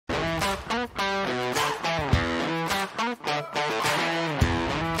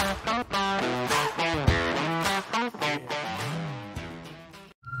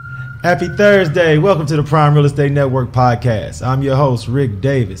Happy Thursday. Welcome to the Prime Real Estate Network podcast. I'm your host, Rick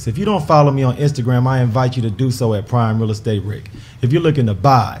Davis. If you don't follow me on Instagram, I invite you to do so at Prime Real Estate Rick. If you're looking to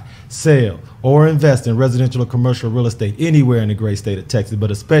buy, sell, or invest in residential or commercial real estate anywhere in the great state of Texas, but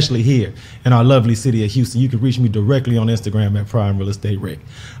especially here in our lovely city of Houston, you can reach me directly on Instagram at Prime Real Estate Rick.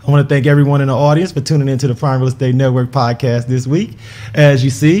 I want to thank everyone in the audience for tuning into the Prime Real Estate Network podcast this week. As you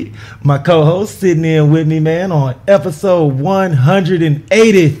see, my co-host sitting in with me, man, on episode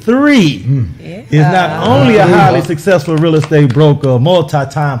 183 is not only a highly successful real estate broker,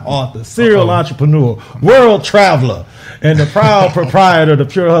 multi-time author, serial entrepreneur, world traveler, and the proud proprietor of the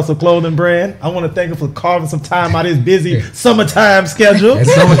Pure Hustle clothing brand. I want to thank him for carving some time out of his busy summertime schedule. Hold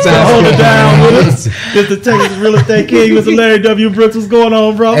it down with us. It's the Texas Real Estate King, Mr. LarryWBrooks. What's going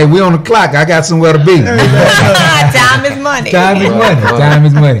on, bro? Hey, we on the clock. I got somewhere to be. Time is money. Time is money. Time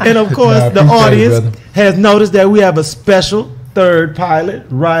is money. And of course, the audience has noticed that we have a special third pilot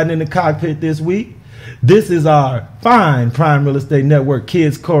riding in the cockpit this week. This is our fine Prime Real Estate Network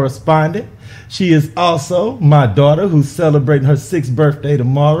Kids correspondent. She is also my daughter, who's celebrating her 6th birthday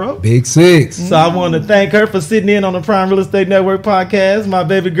tomorrow. Big 6. So I want to thank her for sitting in on the Prime Real Estate Network podcast. My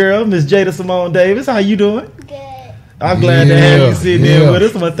baby girl, Miss Jada Simone Davis. How you doing? Good. I'm glad to have you sitting in with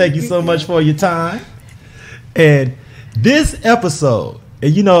us. I want to thank you so much for your time. And this episode,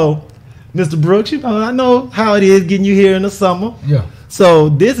 and you know, Mr. Brooks, you know, I know how it is getting you here in the summer. Yeah. So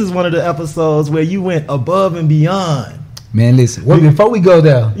this is one of the episodes where you went above and beyond. Man, listen. Well, before we go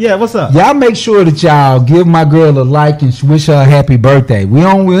there, yeah, what's up? Y'all make sure that y'all give my girl a like and wish her a happy birthday. We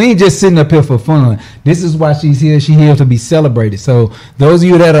ain't just sitting up here for fun. This is why she's here. She's here to be celebrated. So those of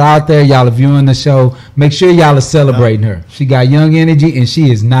you that are out there, y'all are viewing the show, make sure y'all are celebrating her. She got young energy and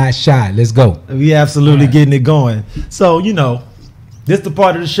she is not shy. Let's go. We absolutely getting it going. So, you know, this is the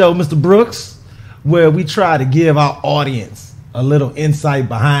part of the show, Mr. Brooks, where we try to give our audience a little insight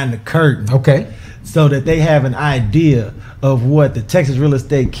behind the curtain. Okay. So that they have an idea of what the Texas Real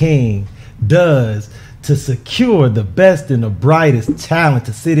Estate King does to secure the best and the brightest talent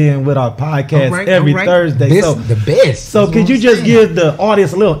to sit in with our podcast every Thursday. The best. So could you just give the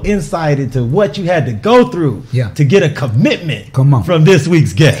audience a little insight into what you had to go through to get a commitment from this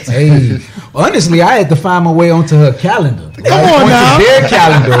week's guest? Hey, honestly, I had to find my way onto her calendar. Come on now. Onto their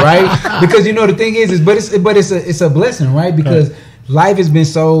calendar, right? Because you know the thing is it's a blessing, right? Because life has been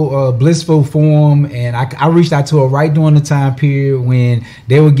so blissful for them, and I reached out to her right during the time period when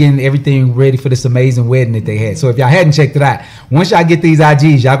they were getting everything ready for this amazing wedding that they had. So if y'all hadn't checked it out, once y'all get these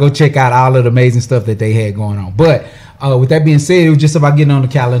IGs, y'all go check out all of the amazing stuff that they had going on. But with that being said, it was just about getting on the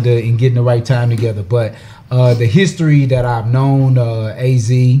calendar and getting the right time together. But the history that I've known AZ,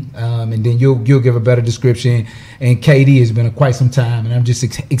 and then you'll give a better description. And KD has been quite some time, and I'm just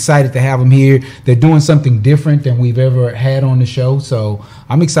excited to have them here. They're doing something different than we've ever had on the show, so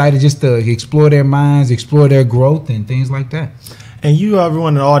I'm excited just to explore their minds, explore their growth, and things like that. And you,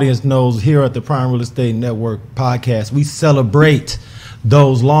 everyone in the audience knows here at the Prime Real Estate Network podcast, we celebrate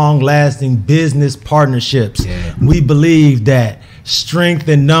those long-lasting business partnerships. Yeah. We believe that strength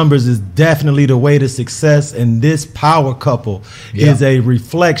in numbers is definitely the way to success, and this power couple is a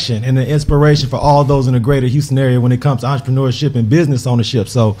reflection and an inspiration for all those in the greater Houston area when it comes to entrepreneurship and business ownership.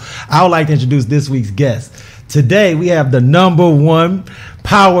 So I would like to introduce this week's guest. Today we have the #1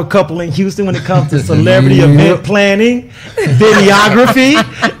 power couple in Houston when it comes to celebrity event planning, videography,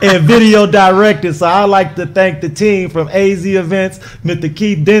 and video directing. So I'd like to thank the team from AZ Events, Mr.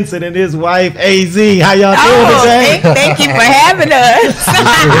 Keith Denson and his wife, AZ. How y'all doing today? Thank you for having us.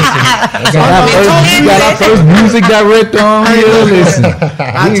 Got our first music director on here. Listen,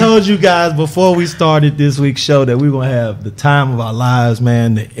 I told you guys before we started this week's show that we were going to have the time of our lives,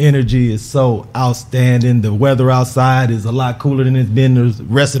 man. The energy is so outstanding. The weather outside is a lot cooler than it's been the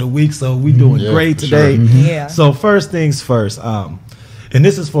rest of the week, so we doing great today. Sure. So first things first, and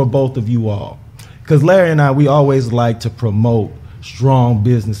this is for both of you all, because Larry and I, we always like to promote strong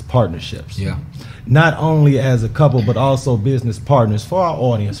business partnerships. Yeah. Not only as a couple, but also business partners. For our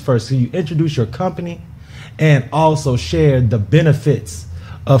audience, first, can you introduce your company and also share the benefits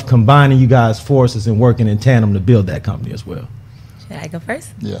of combining you guys' forces and working in tandem to build that company as well? Should I go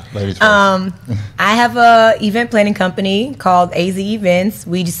first? Yeah, ladies first. I have a event planning company called AZ Events.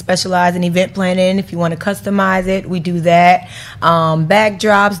 We just specialize in event planning. If you want to customize it, we do that.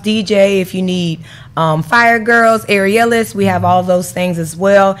 Backdrops, DJ, if you need fire girls, aerialists, we have all those things as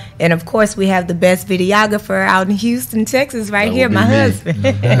well. And of course, we have the best videographer out in Houston, Texas, right here, my husband.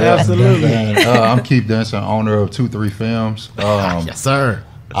 Absolutely. I'm Keith Denson, owner of 23 Films. Yes, sir.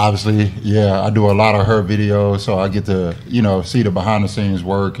 Obviously, yeah, I do a lot of her videos, so I get to, see the behind the scenes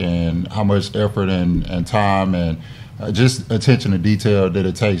work and how much effort and time and just attention to detail that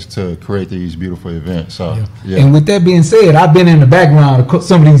it takes to create these beautiful events. So, yeah. And with that being said, I've been in the background of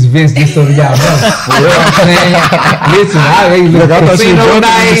some of these events just so y'all know. You know what I'm saying? Listen, I thought you were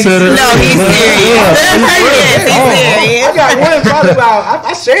nice. No, he's serious. Yes, he's serious. I got one probably about,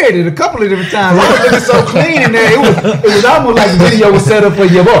 I shared it a couple of different times. I was looking so clean in there. It was almost like the video was set up for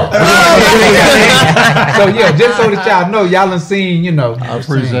your boy. So yeah, just so that y'all know, y'all done seen, you know. I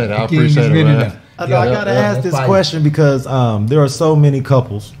appreciate it. I appreciate it, man. I gotta ask this question because there are so many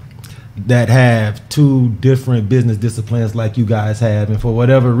couples that have two different business disciplines like you guys have, and for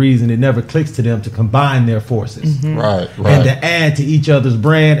whatever reason it never clicks to them to combine their forces. Right. And to add to each other's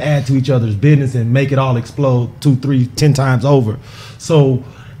brand, add to each other's business, and make it all explode 2, 3, 10 times over. So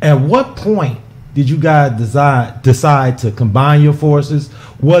at what point did you guys decide to combine your forces?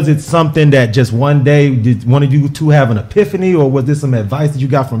 Was it something that just one day did one of you two have an epiphany, or was this some advice that you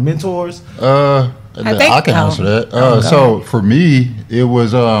got from mentors? I can answer that. So for me, it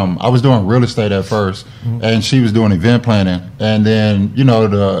was I was doing real estate at first, and she was doing event planning, and then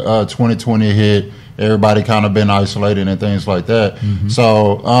the 2020 hit. Everybody kind of been isolated and things like that.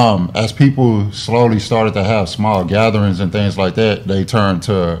 So as people slowly started to have small gatherings and things like that, they turned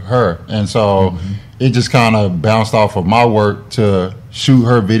to her, and so it just kind of bounced off of my work to shoot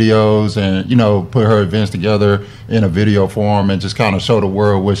her videos and put her events together in a video form and just kind of show the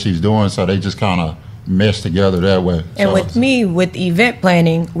world what she's doing. So they just kind of mesh together that way. And with me, with event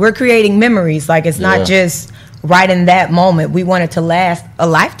planning, we're creating memories. Like, it's not just right in that moment. We want it to last a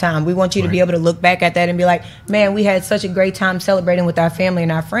lifetime. We want you to be able to look back at that and be like, man, we had such a great time celebrating with our family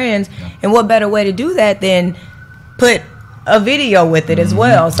and our friends. And what better way to do that than put a video with it as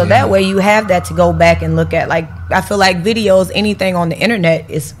well. So that way you have that to go back and look at. Like, I feel like videos, anything on the internet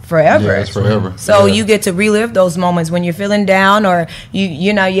is forever. Yeah, it's forever. So you get to relive those moments when you're feeling down, or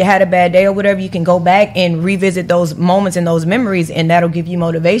you had a bad day or whatever. You can go back and revisit those moments and those memories, and that'll give you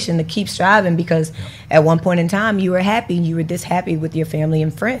motivation to keep striving, because at one point in time you were happy. You were this happy with your family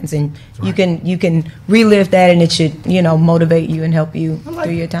and friends, and you can relive that, and it should motivate you and help you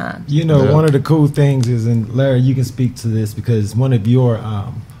through your time. One of the cool things is, and Larry, you can speak to this because one of your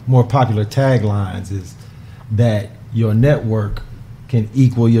more popular taglines is that your network can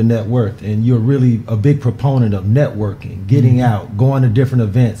equal your net worth, and you're really a big proponent of networking, getting out, going to different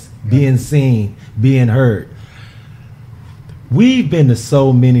events, being seen, being heard. We've been to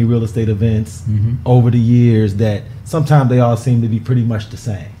so many real estate events over the years that sometimes they all seem to be pretty much the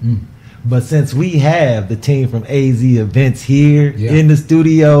same. But since we have the team from AZ Events here in the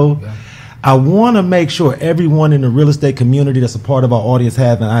studio, I want to make sure everyone in the real estate community that's a part of our audience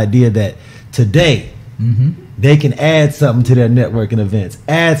have an idea that today they can add something to their networking events,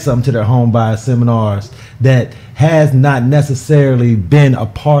 add something to their home buyer seminars that has not necessarily been a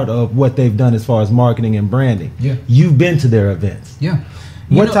part of what they've done as far as marketing and branding. You've been to their events.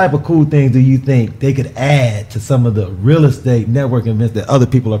 What type of cool things do you think they could add to some of the real estate networking events that other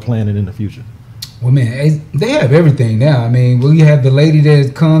people are planning in the future? Well, man, they have everything now. I mean, we have the lady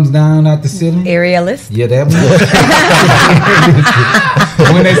that comes down out the ceiling. Aerialist. Yeah, that one.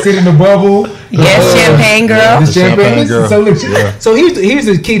 When they sit in the bubble. Yes, champagne girl. The champagne girl. So here's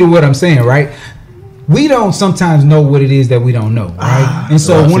the key to what I'm saying, right? We don't sometimes know what it is that we don't know, right? And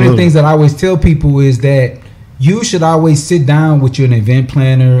so one of the things that I always tell people is that you should always sit down with an event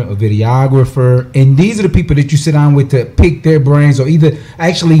planner, a videographer, and these are the people that you sit down with to pick their brains, or either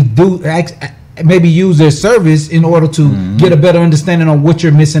actually maybe use their service in order to get a better understanding on what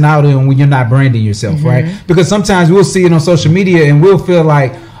you're missing out on when you're not branding yourself, right? Because sometimes we'll see it on social media and we'll feel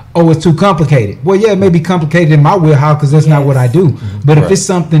like, oh, it's too complicated. Well, yeah, it may be complicated in my wheelhouse because that's not what I do. But if it's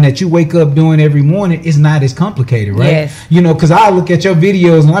something that you wake up doing every morning, it's not as complicated, right? Because I look at your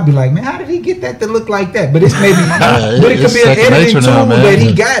videos and I'll be like, man, how did he get that to look like that? But it's maybe, but it could be an editing tool that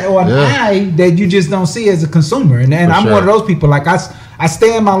he got, or an eye that you just don't see as a consumer. And I'm one of those people. Like I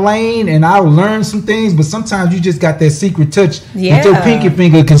stay in my lane and I'll learn some things, but sometimes you just got that secret touch that your pinky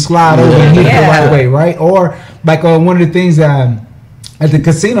finger can slide over and hit the right way, right? Or like one of the things at the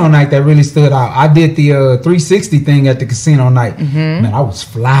casino night that really stood out, I did the 360 thing at the casino night. Man, I was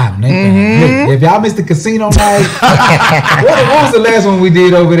flying. If y'all missed the casino night, what was the last one we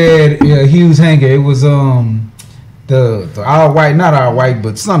did over there at Hughes Hangar? It was the all white, not all white,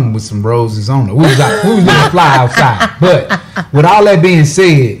 but something with some roses on it. We was looking to fly outside. But with all that being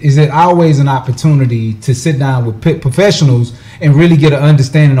said, is it always an opportunity to sit down with professionals and really get an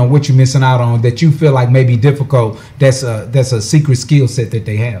understanding on what you're missing out on that you feel like may be difficult. That's a secret skill set that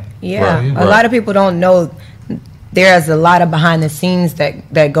they have. A lot of people don't know there's a lot of behind the scenes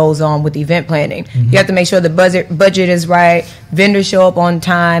that goes on with event planning. You have to make sure the budget is right, vendors show up on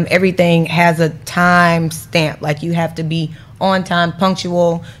time, everything has a time stamp. Like, you have to be on time,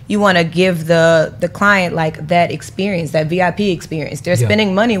 punctual. You want to give the client like that experience, that VIP experience. They're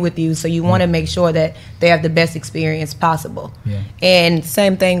spending money with you, so you want to make sure that they have the best experience possible. And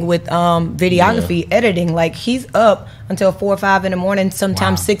same thing with videography, editing. Like, he's up until 4 or 5 in the morning,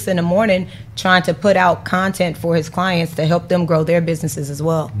 sometimes 6 in the morning, trying to put out content for his clients to help them grow their businesses as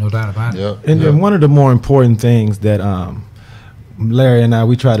well. No doubt about it. And one of the more important things that Larry and I,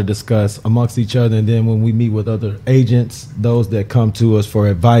 we try to discuss amongst each other, and then when we meet with other agents, those that come to us for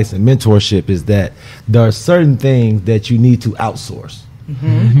advice and mentorship, is that there are certain things that you need to outsource.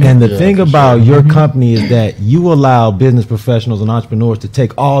 And the thing about your company is that you allow business professionals and entrepreneurs to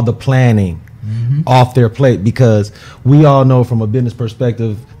take all the planning off their plate, because we all know from a business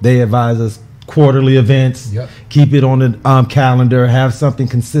perspective, they advise us quarterly events, keep it on the calendar, have something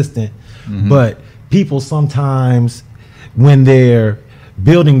consistent. But people sometimes, when they're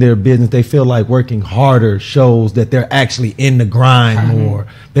building their business, they feel like working harder shows that they're actually in the grind more.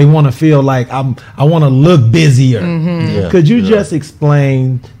 They want to feel like I want to look busier. Could you just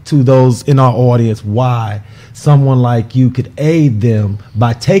explain to those in our audience why someone like you could aid them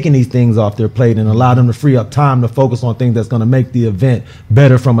by taking these things off their plate and allow them to free up time to focus on things that's going to make the event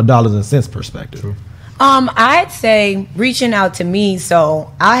better from a dollars and cents perspective? I'd say reaching out to me.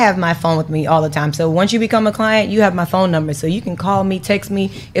 So I have my phone with me all the time. So once you become a client, you have my phone number. So you can call me, text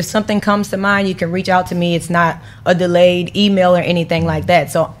me. If something comes to mind, you can reach out to me. It's not a delayed email or anything like that.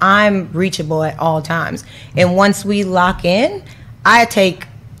 So I'm reachable at all times. And once we lock in, I take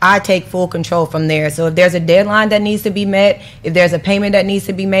full control from there. So if there's a deadline that needs to be met, if there's a payment that needs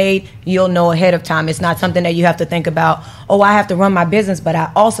to be made, you'll know ahead of time. It's not something that you have to think about, oh, I have to run my business, but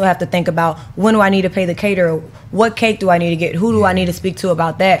I also have to think about, when do I need to pay the caterer? What cake do I need to get? Who do I need to speak to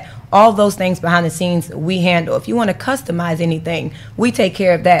about that? All those things behind the scenes we handle. If you want to customize anything, we take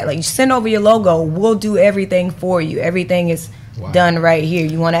care of that. Like, you send over your logo, we'll do everything for you. Everything is done right here.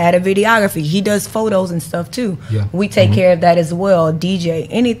 You want to add a videography, he does photos and stuff too. We take care of that as well. DJ,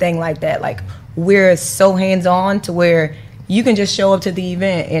 anything like that. Like, we're so hands-on to where you can just show up to the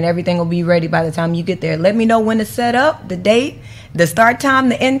event and everything will be ready by the time you get there. Let me know when to set up, the date, the start time,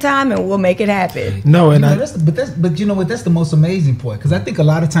 the end time, and we'll make it happen. But you know what? That's the most amazing part, because I think a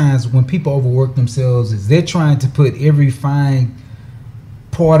lot of times when people overwork themselves, is they're trying to put every fine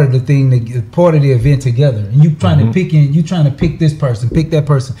part of the thing, part of the event together, and you trying to pick this person, pick that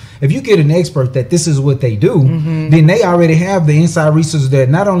person. If you get an expert that this is what they do, then they already have the inside resources that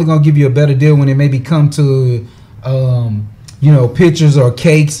not only gonna give you a better deal when it maybe come to pictures or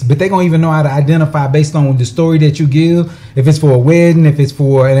cakes, but they're gonna even know how to identify based on the story that you give. If it's for a wedding, if it's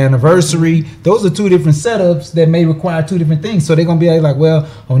for an anniversary, those are two different setups that may require two different things. So they're gonna be like, well,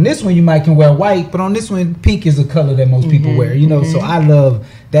 on this one you might can wear white, but on this one pink is a color that most people wear. So I love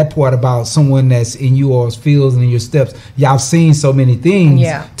that part about someone that's in yours fields and in your steps. Y'all seen so many things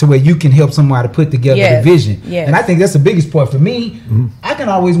to where you can help somebody put together the vision. And I think that's the biggest part for me. I can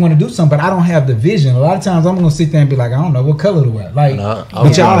always want to do something, but I don't have the vision. A lot of times I'm gonna sit there and be like, I don't know what color to wear. Like, I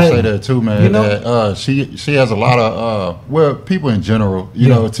was gonna say that too, man. That she has a lot of people in general,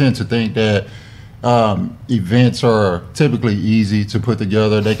 tend to think that events are typically easy to put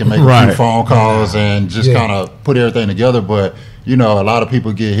together. They can make a few phone calls and just kind of put everything together, but a lot of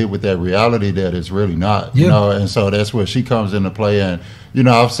people get hit with that reality that it's really not, and so that's where she comes into play. And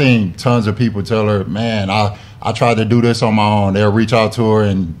I've seen tons of people tell her, man, I tried to do this on my own. They'll reach out to her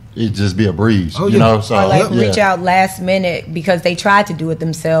and it just be a breeze, So reach out last minute because they tried to do it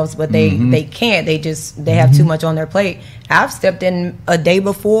themselves, but they can't. They have too much on their plate. I've stepped in a day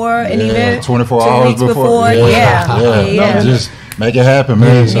before an event, 24 hours before. Just make it happen,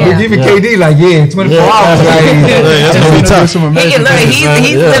 man. So, give me KD 24 hours.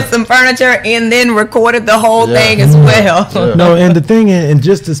 He flipped some furniture and then recorded the whole thing as well. No, and the thing, and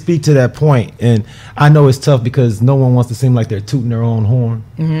just to speak to that point, and I know it's tough because no one wants to seem like they're tooting their own horn.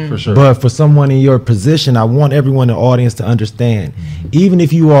 For sure. But for someone in your position, I want everyone in the audience to understand, even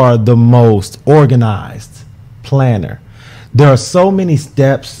if you are the most organized planner, there are so many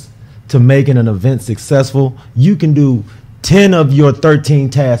steps to making an event successful. You can do 10 of your 13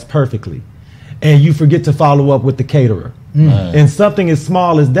 tasks perfectly, and you forget to follow up with the caterer. And something as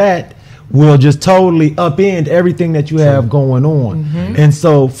small as that will just totally upend everything that you have going on. And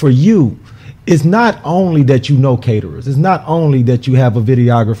so for you, it's not only that you know caterers. It's not only that you have a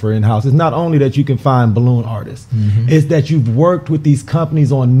videographer in-house. It's not only that you can find balloon artists. It's that you've worked with these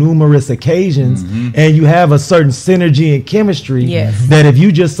companies on numerous occasions and you have a certain synergy and chemistry that if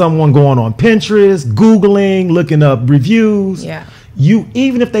you just someone going on Pinterest, Googling, looking up reviews, you,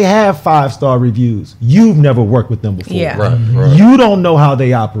 even if they have 5-star reviews, you've never worked with them before. You don't know how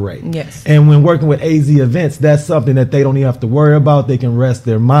they operate. And when working with AZ Events, that's something that they don't even have to worry about. They can rest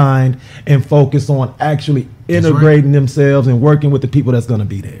their mind and focus on actually integrating themselves and working with the people that's going to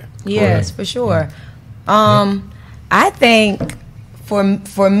be there. Yes, for sure. I think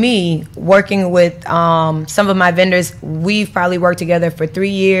for me, working with some of my vendors, we've probably worked together for 3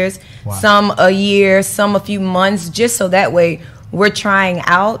 years, some a year, some a few months, just so that way we're trying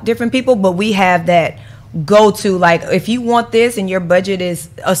out different people, but we have that go-to, like, if you want this and your budget is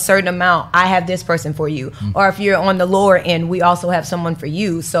a certain amount, I have this person for you. Or if you're on the lower end, we also have someone for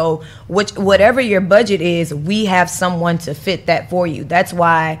you. So whatever your budget is, we have someone to fit that for you. That's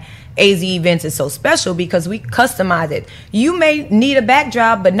why AZ Events is so special, because we customize it. You may need a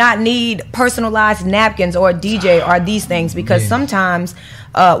backdrop but not need personalized napkins or a DJ or these things, because sometimes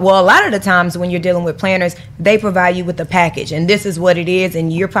a lot of the times when you're dealing with planners, they provide you with the package and this is what it is,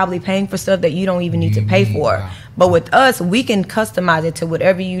 and you're probably paying for stuff that you don't even need to pay for. But with us, we can customize it to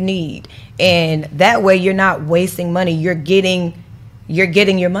whatever you need, and that way you're not wasting money. You're getting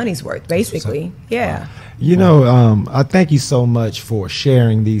your money's worth, basically. You know, I thank you so much for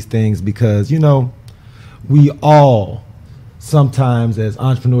sharing these things, because, you know, we all sometimes as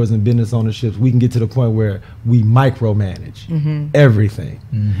entrepreneurs and business ownerships, we can get to the point where we micromanage everything.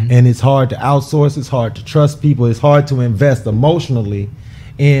 And it's hard to outsource. It's hard to trust people. It's hard to invest emotionally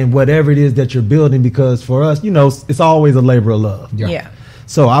in whatever it is that you're building, because for us, you know, it's always a labor of love.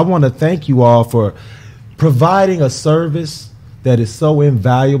 So I want to thank you all for providing a service that is so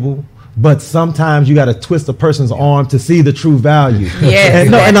invaluable, but sometimes you got to twist a person's arm to see the true value.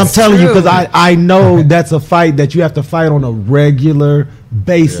 And I'm telling you, because I know that's a fight that you have to fight on a regular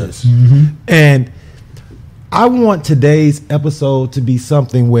basis. And I want today's episode to be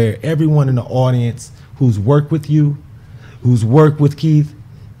something where everyone in the audience who's worked with you, who's worked with Keith,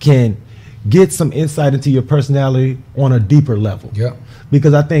 can get some insight into your personality on a deeper level.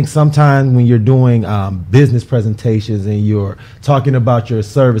 Because I think sometimes when you're doing business presentations and you're talking about your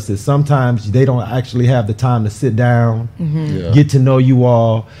services, sometimes they don't actually have the time to sit down, get to know you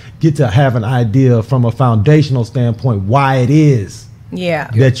all, get to have an idea from a foundational standpoint why it is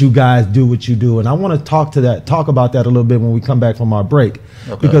that you guys do what you do. And I want to talk about that a little bit when we come back from our break,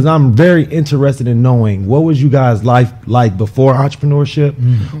 because I'm very interested in knowing what was you guys' life like before entrepreneurship,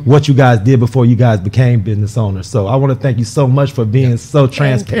 what you guys did before you guys became business owners. So I want to thank you so much for being so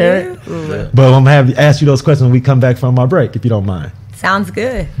transparent. But I'm going to have to ask you those questions when we come back from our break, if you don't mind. Sounds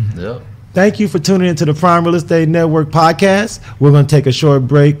good. Thank you for tuning into the Prime Real Estate Network podcast. We're going to take a short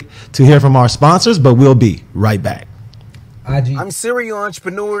break to hear from our sponsors, but we'll be right back. I'm serial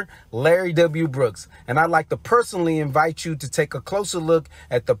entrepreneur Larry W. Brooks, and I'd like to personally invite you to take a closer look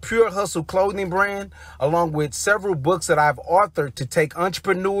at the Pure Hustle clothing brand, along with several books that I've authored to take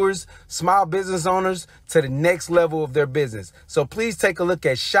entrepreneurs, small business owners to the next level of their business. So please take a look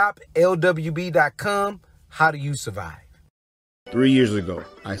at shoplwb.com. How do you survive? 3 years ago,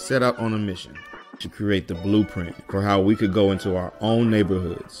 I set out on a mission to create the blueprint for how we could go into our own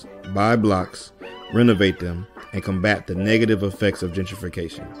neighborhoods, buy blocks, renovate them, and combat the negative effects of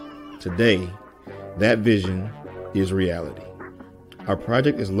gentrification. Today, that vision is reality. Our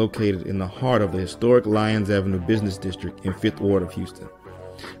project is located in the heart of the historic Lyons Avenue Business District in 5th Ward of Houston.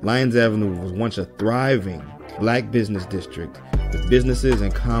 Lyons Avenue was once a thriving black business district with businesses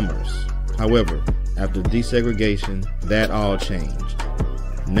and commerce. However, after desegregation, that all changed.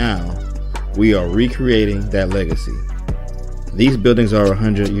 Now, we are recreating that legacy. These buildings are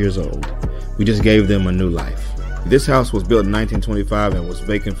 100 years old. We just gave them a new life. This house was built in 1925 and was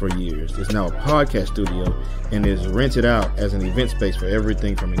vacant for years. It's now a podcast studio and is rented out as an event space for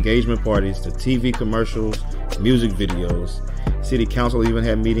everything from engagement parties to TV commercials, music videos. City Council even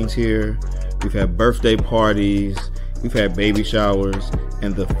had meetings here. We've had birthday parties. We've had baby showers.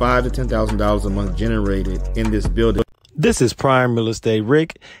 And the $5,000 to $10,000 a month generated in this building. This is Prime Real Estate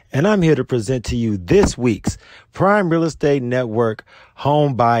Rick, and I'm here to present to you this week's Prime Real Estate Network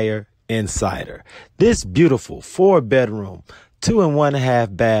Home Buyer Insider. This beautiful 4-bedroom, 2 and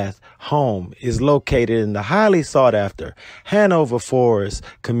 1.5 bath home is located in the highly sought after Hanover Forest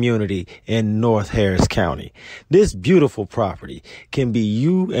community in North Harris County. This beautiful property can be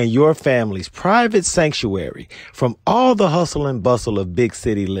you and your family's private sanctuary from all the hustle and bustle of big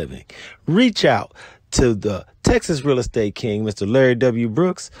city living. Reach out to the Texas Real Estate King, Mr. Larry W.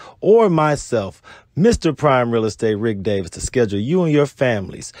 Brooks, or myself, Mr. Prime Real Estate Rick Davis, to schedule you and your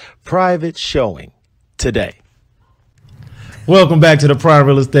family's private showing today. Welcome back to the Prime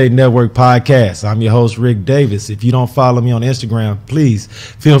Real Estate Network podcast. I'm your host, Rick Davis. If you don't follow me on Instagram, please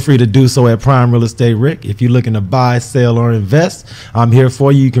feel free to do so at Prime Real Estate Rick. If you're looking to buy, sell, or invest, I'm here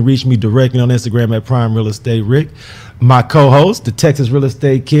for you. You can reach me directly on Instagram at Prime Real Estate Rick. My co-host, the Texas Real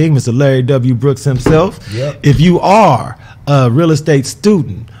Estate King, Mr. Larry W. Brooks himself. Yep. If you are a real estate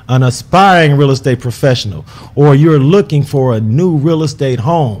student, an aspiring real estate professional, or you're looking for a new real estate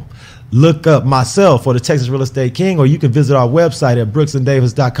home, look up myself or the Texas Real Estate King, or you can visit our website at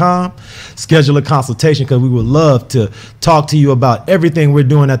brooksanddavis.com. Schedule a consultation because we would love to talk to you about everything we're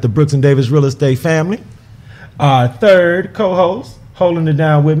doing at the Brooks and Davis Real Estate family. Our third co-host, holding it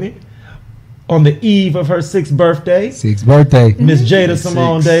down with me on the eve of her 6th birthday. Miss Jada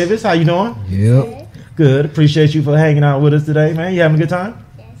Simone Davis. How you doing? Yep. Good. Appreciate you for hanging out with us today, man. You having a good time?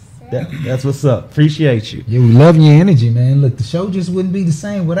 That's what's up. Appreciate you. Yeah, we love your energy, man. Look, the show just wouldn't be the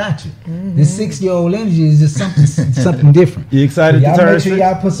same without you. This 6-year-old energy is just something different. You excited so to turn? Make sure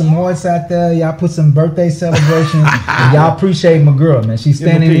y'all put some hearts out there. Y'all put some birthday celebrations. And y'all appreciate my girl, man. She's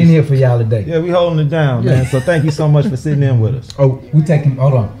standing in here for y'all today. Yeah, we holding it down, man. So thank you so much for sitting in with us. Oh,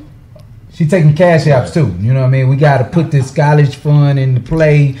 hold on. She's taking cash apps too. You know what I mean? We got to put this college fund into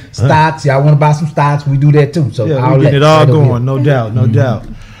play. Stocks. Y'all want to buy some stocks? We do that too. So yeah, we get it all going. No doubt. No doubt.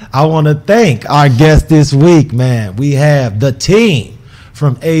 I want to thank our guest this week, man. We have the team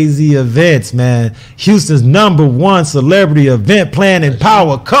from AZ Events, man. Houston's #1 celebrity event planning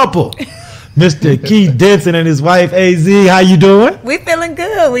power couple. Mr. Keith Denson and his wife, AZ. How you doing? We feeling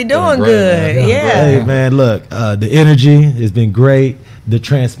good. We doing good. Yeah. Hey, man, look, the energy has been great. The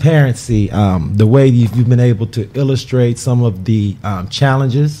transparency, the way you've been able to illustrate some of the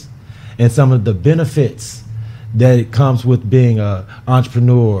challenges and some of the benefits that it comes with being an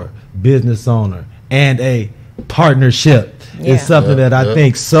entrepreneur, business owner, and a partnership is something that I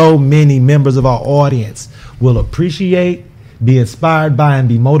think so many members of our audience will appreciate, be inspired by, and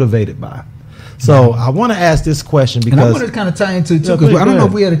be motivated by. So I want to ask this question because I want to kind of tie into it too, because I don't know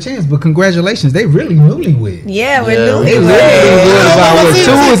if we had a chance, but congratulations, they really newlywed. Yeah, we're newlywed. They really about what, 2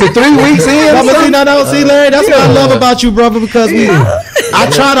 is it 3 weeks in? See, Larry, that's what I love about you, brother, because I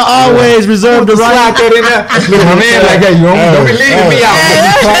try to always reserve the right. Look at my man like that. You don't be leaving me out.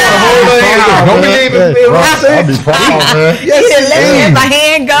 Don't be leaving me. I'll be proud, man. Let my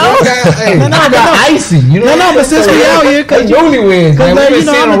hand go. No, icing. No, but since we out here, because newlyweds, man. You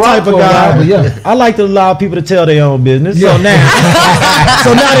know, I'm the type of guy. I like to allow people to tell their own business. So now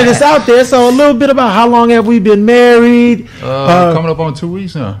that it's out there, so a little bit about how long have we been married? Coming up on 2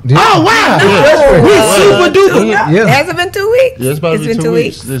 weeks now. Oh wow, we super duper. Has it been 2 weeks? Yeah, it's about to be 2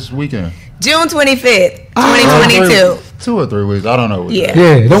 weeks this weekend. June 25th, 2022. 2 or 3 weeks. I don't know. Yeah.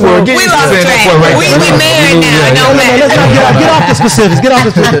 Don't worry. We lost track. We married now. Let's not get off the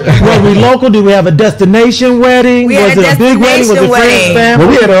specifics. Were we local? Did we have a destination wedding? Was it a big wedding? Was it friends, family?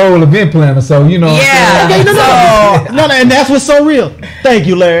 Well, we had a whole event planner, so you know. Yeah. No, and that's what's so real. Thank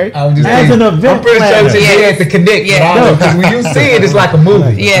you, Larry. As an event planner, we had to connect. Yeah. When you see it, it's like a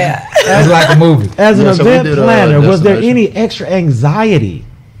movie. Yeah. It's like a movie. As an event planner, was there any extra anxiety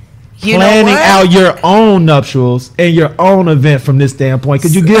planning out your own nuptials and your own event from this standpoint?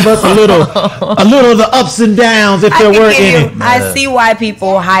 Could you give us a little of the ups and downs, if there were any? I see why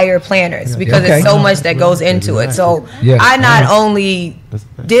people hire planners, because it's so much that goes into it. So I not only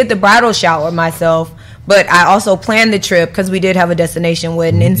did the bridal shower myself, but I also planned the trip, because we did have a destination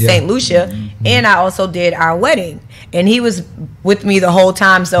wedding in St. Lucia, and I also did our wedding. And he was with me the whole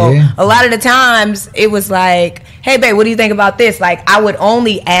time. So a lot of the times it was like, hey, babe, what do you think about this? Like, I would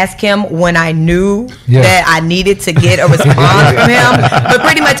only ask him when I knew that I needed to get a response from him. But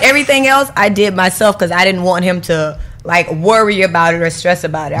pretty much everything else I did myself, because I didn't want him to like worry about it or stress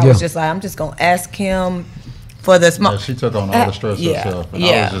about it. I was just like, I'm just going to ask him for this month. She took on all the stress herself. And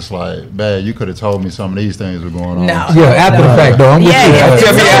I was just like, babe, you could have told me some of these things were going on. No. After the fact, though. I'm with you. It's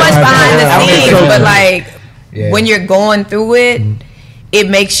so much behind the scenes, but like, when you're going through it, it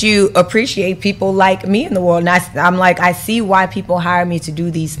makes you appreciate people like me in the world. And I'm like, I see why people hire me to do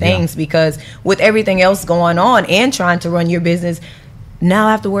these things, because with everything else going on and trying to run your business, now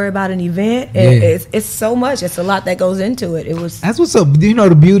I have to worry about an event. It's so much. It's a lot that goes into it. That's what's up. You know,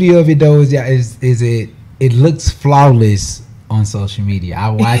 the beauty of it though is it looks flawless on social media. I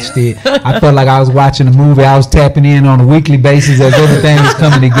watched it. I felt like I was watching a movie. I was tapping in on a weekly basis as everything was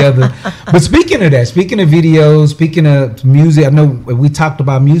coming together. But speaking of that, speaking of videos, speaking of music, I know we talked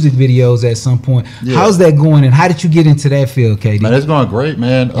about music videos at some point. Yeah. How's that going, and how did you get into that field, KD? Man, it's going great,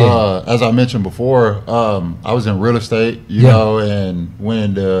 man. Yeah. As I mentioned before, I was in real estate, you know, and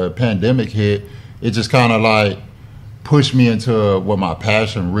when the pandemic hit, it just kind of like pushed me into what my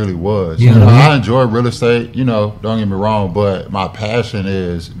passion really was. You know, I enjoy real estate, you know, don't get me wrong, but my passion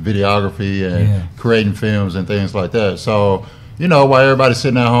is videography and creating films and things like that. So, you know, while everybody's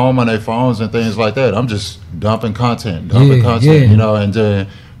sitting at home on their phones and things like that, I'm just dumping content, you know, and then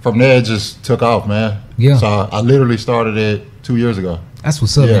from there it just took off, man. Yeah. So I literally started it 2 years ago. That's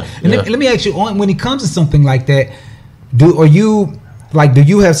what's up, man. And let me ask you, when it comes to something like that, do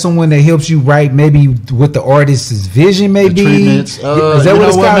you have someone that helps you write maybe what the artist's vision may be? Treatments. Is that what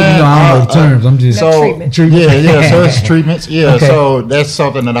it's called? You know, I don't know the terms. I'm just treatment. Yeah. So it's treatments. Yeah. Okay. So that's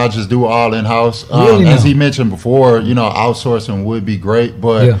something that I just do all in house. As he mentioned before, you know, outsourcing would be great,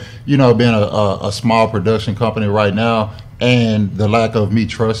 but you know, being a small production company right now, and the lack of me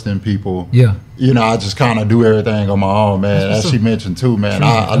trusting people, you know, I just kind of do everything on my own, man. As she mentioned too, man,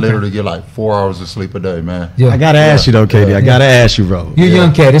 I literally get like 4 hours of sleep a day, man. I gotta ask you though, KD. I gotta ask you, bro. You're a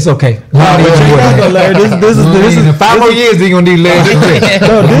young cat. It's okay. This is in 5 more years. You're gonna need Larry.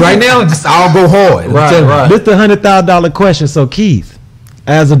 Right now, just I'll go hard. Right. This the $100,000 question. So, Keith,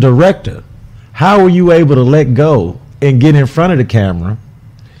 as a director, how were you able to let go and get in front of the camera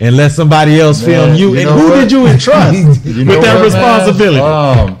and let somebody else film you? And who did you entrust with that responsibility?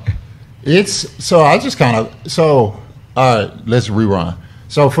 I just kind of all right, let's rewind.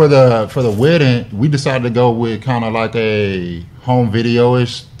 So for the wedding, we decided to go with kind of like a home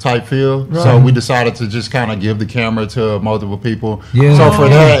video-ish type feel. Right. So we decided to just kind of give the camera to multiple people. Yeah. So for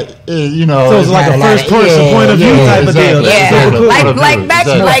that, you know, so it's like a first person point of view type of deal. Yeah. Like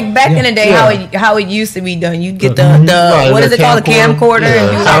back in the day, how it used to be done. You get the what is it called, the camcorder,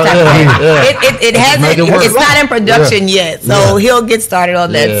 and it hasn't. It's not in production yet, so he'll get started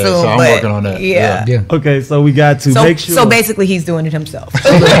on that soon. So I'm working on that. Yeah. Okay, so we got to make sure. So basically, he's doing it himself. That's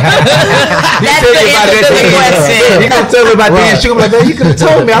the answer to the question. You gonna tell me about that? She's gonna be like, you could have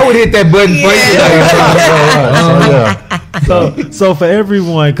told me. I would hit that button for you. So for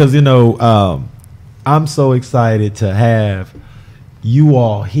everyone, because you know, I'm so excited to have you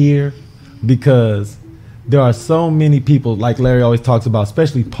all here because there are so many people, like Larry always talks about,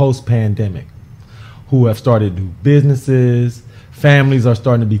 especially post-pandemic, who have started new businesses. Families are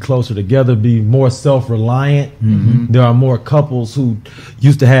starting to be closer together, be more self-reliant. Mm-hmm. There are more couples who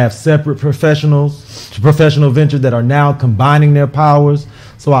used to have separate professional ventures that are now combining their powers.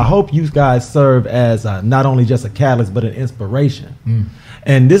 So I hope you guys serve as not only just a catalyst, but an inspiration.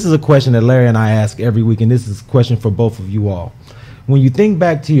 And this is a question that Larry and I ask every week, and this is a question for both of you all. When you think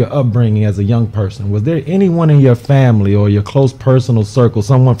back to your upbringing as a young person, was there anyone in your family or your close personal circle,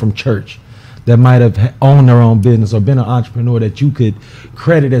 someone from church, that might have owned their own business or been an entrepreneur that you could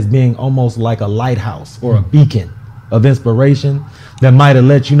credit as being almost like a lighthouse or a beacon of inspiration that might have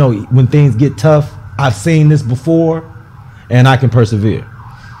let you know when things get tough, I've seen this before and I can persevere?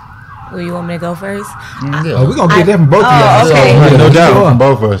 Well, you want me to go first? We're going to get that from both of y'all. Okay. So, no doubt from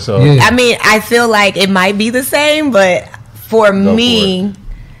both of us. So. Yeah. I mean, I feel like it might be the same, but for me,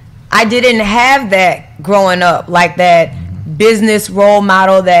 I didn't have that growing up, like that business role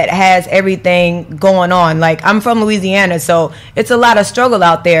model that has everything going on. Like, I'm from Louisiana, so it's a lot of struggle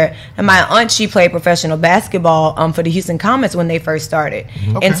out there. And my aunt, she played professional basketball for the Houston Comets when they first started.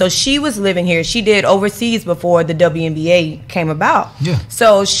 Okay. And so she was living here. She did overseas before the WNBA came about. Yeah.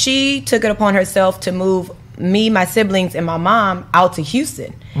 So she took it upon herself to move me, my siblings, and my mom out to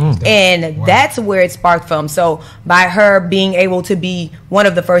Houston. And that's where it sparked from. So by her being able to be one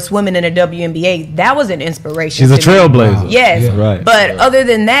of the first women in the WNBA, that was an inspiration. She's a trailblazer. Wow. Yes. Yeah. Right. But other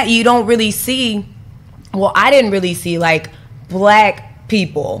than that, you don't really see, well, I didn't really see like black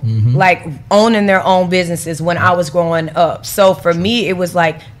people like owning their own businesses when I was growing up. So for me, it was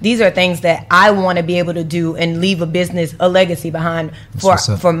like, these are things that I want to be able to do and leave a business, a legacy behind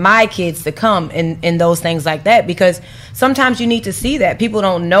for my kids to come, and those things like that. Because sometimes you need to see that. People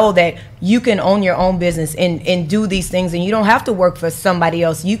don't know that you can own your own business and do these things, and you don't have to work for somebody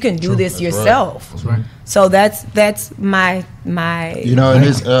else. You can do this yourself. Right. That's right. So that's my you know, and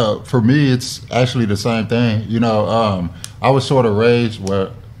it's for me, it's actually the same thing. You know, I was sort of raised where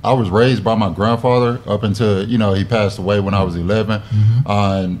I was raised by my grandfather up until, you know, he passed away when I was 11.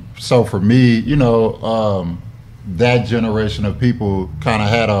 And so for me, you know, that generation of people kind of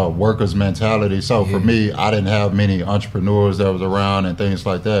had a worker's mentality. So for me, I didn't have many entrepreneurs that was around and things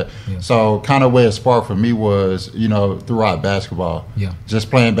like that. So kind of where it sparked for me was, throughout basketball. Just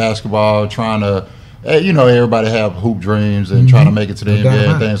playing basketball, trying to, everybody have hoop dreams and trying to make it to the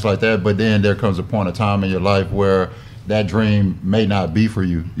NBA and things like that. But then there comes a point of time in your life where that dream may not be for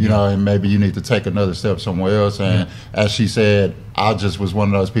you, and maybe you need to take another step somewhere else. And as she said, I just was one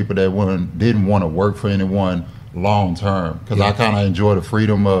of those people that didn't want to work for anyone long term, because I kind of enjoy the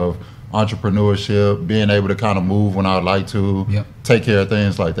freedom of entrepreneurship, being able to kind of move when I'd like to, take care of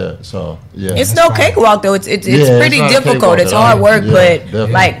things like that. So it's no cakewalk though. It's pretty difficult. It's hard work, but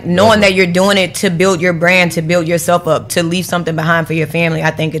like knowing that you're doing it to build your brand, to build yourself up, to leave something behind for your family,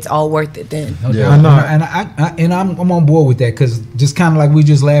 I think it's all worth it then. And I'm on board with that, because just kind of like we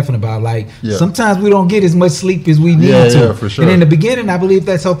just laughing about, like sometimes we don't get as much sleep as we need to. For sure. And in the beginning, I believe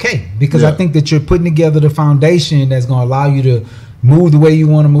that's okay, because I think that you're putting together the foundation that's going to allow you to move the way you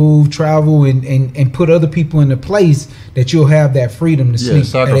want to move, travel, and put other people in the place that you'll have that freedom to sleep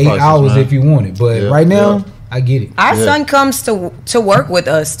at 8 hours if you want it. But right now, I get it. Our son comes to work with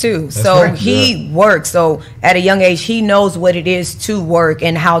us too. That's so he works. So at a young age, he knows what it is to work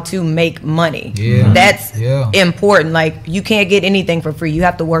and how to make money. That's important. Like, you can't get anything for free. You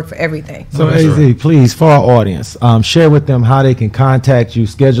have to work for everything. So AZ, please, for our audience, share with them how they can contact you,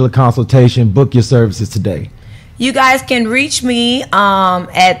 schedule a consultation, book your services today. You guys can reach me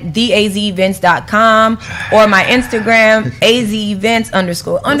at theazevents.com or my Instagram, azevents__. That's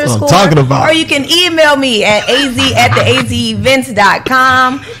what I'm talking about. Or you can email me at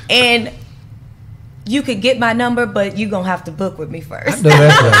az@theazevents.com, and you could get my number, but you're going to have to book with me first. I know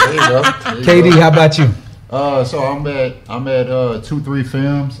that's right. KD, how about you? So I'm at 23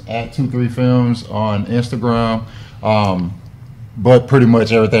 Films, at 23 Films on Instagram. But pretty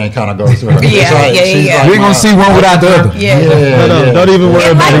much everything kind of goes to her. We ain't gonna see one without the other. Don't even worry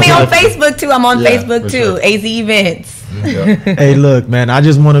about it. Like me on Facebook too. I'm on Facebook too. Sure. AZ Events. Hey, look, man, I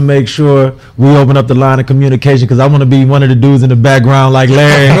just want to make sure we open up the line of communication, because I want to be one of the dudes in the background like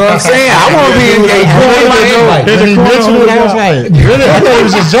Larry. You know what I'm saying? I want to be engaged. When he mentioned it, I was like, really? I thought he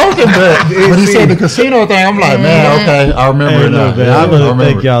was just joking, but when he said the casino thing, I'm like, man, okay, I remember it now. I want to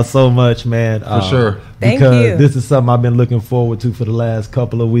thank y'all so much, man. For sure. Because this is something I've been looking forward to for the last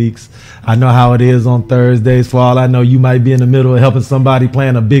couple of weeks. I know how it is on Thursdays. For all I know, you might be in the middle of helping somebody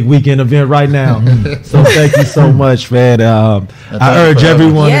plan a big weekend event right now. So thank you so much, man. I urge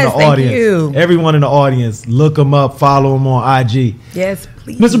everyone in the audience, everyone in the audience, look them up, follow them on IG. Yes,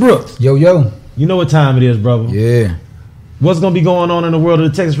 please. Mr. Brooks. Yo. You know what time it is, brother. Yeah. What's going to be going on in the world of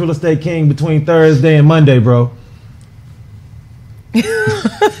the Texas Real Estate King between Thursday and Monday, bro?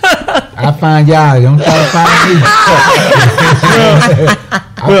 I find y'all. Don't try to find me.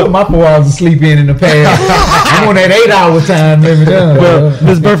 I put my 4 hours of sleep in the past. I'm on that 8-hour time. Well,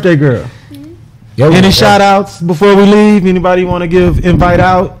 Miss Birthday Girl. Any shout outs before we leave? Anybody want to invite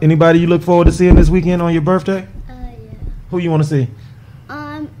out? Anybody you look forward to seeing this weekend on your birthday? Who you want to see?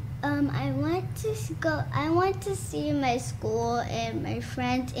 I want to see my school and my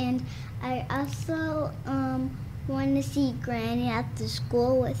friends, and I also want to see Granny after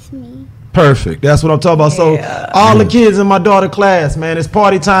school with me. Perfect. That's what I'm talking about. So all the kids in my daughter's class, man, it's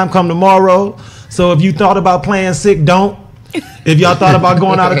party time come tomorrow. So if you thought about playing sick, don't. If y'all thought about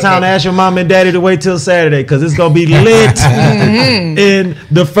going out of town, ask your mom and daddy to wait till Saturday, because it's going to be lit in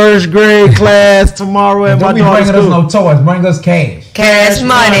the first grade class tomorrow at my daughter's school. Don't bring us no toys. Bring us cash. Cash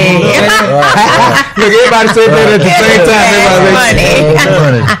money. Look, everybody say that at the same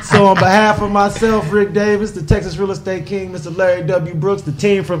time. So on behalf of myself, Rick Davis, the Texas Real Estate King, Mr. Larry W. Brooks, the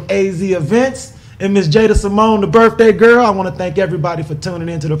team from AZ Events, and Miss Jada Simone, the birthday girl, I want to thank everybody for tuning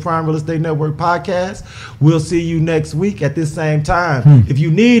into the Prime Real Estate Network podcast. We'll see you next week at this same time. If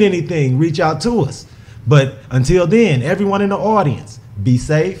you need anything, reach out to us. But until then, everyone in the audience, be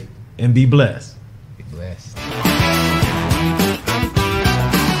safe and be blessed.